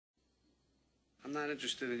I'm not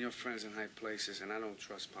interested in your friends in high places, and I don't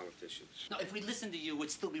trust politicians. No, if we listened to you,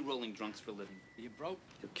 we'd still be rolling drunks for a living. Are you broke?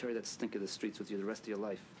 You'll carry that stink of the streets with you the rest of your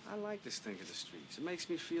life. I like this thing of the streets. It makes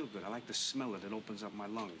me feel good. I like the smell of it. It opens up my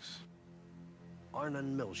lungs.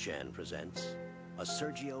 Arnon Milchan presents a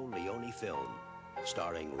Sergio Leone film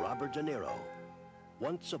starring Robert De Niro,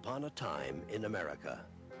 Once Upon a Time in America.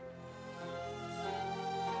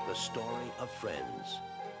 The story of friends.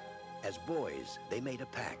 As boys, they made a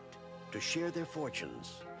pact to share their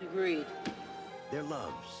fortunes. Agreed. Their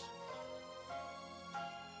loves.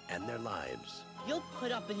 And their lives. You'll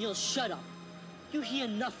put up and you'll shut up. You hear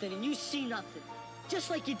nothing and you see nothing. Just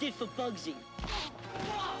like you did for Bugsy.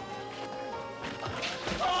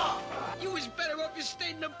 You was better off you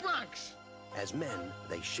stayed in the Bronx. As men,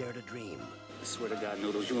 they shared a dream. I swear to God,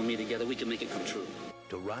 Noodles, you and me together, we can make it come true.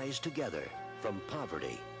 To rise together from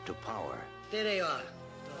poverty to power. There they are.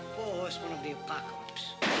 The four horsemen of the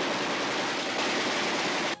apocalypse.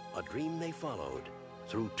 A dream they followed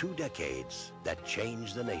through 2 decades that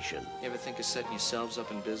changed the nation. You ever think of setting yourselves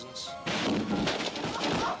up in business?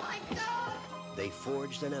 Oh, my God! They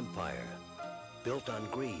forged an empire built on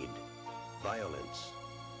greed, violence,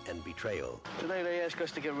 and betrayal. Today they ask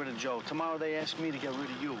us to get rid of Joe. Tomorrow they ask me to get rid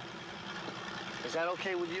of you. Is that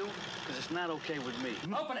okay with you? Because it's not okay with me.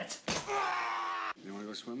 Open it! You want to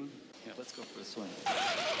go swimming? Yeah, let's go for a swim.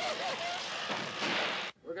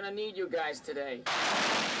 We're gonna need you guys today.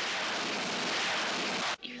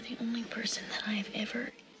 You're the only person that I've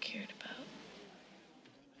ever cared about.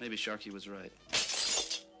 Maybe Sharky was right.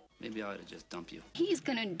 Maybe I ought to just dump you. He's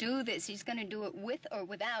gonna do this. He's gonna do it with or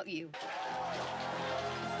without you.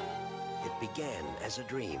 It began as a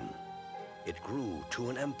dream. It grew to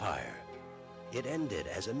an empire. It ended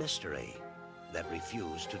as a mystery that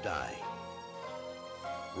refused to die.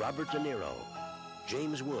 Robert De Niro,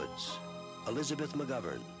 James Woods, Elizabeth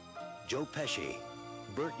McGovern, Joe Pesci,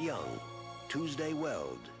 Burt Young, Tuesday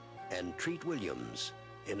Weld, and Treat Williams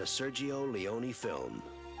in a Sergio Leone film,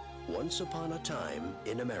 Once Upon a Time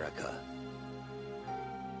in America.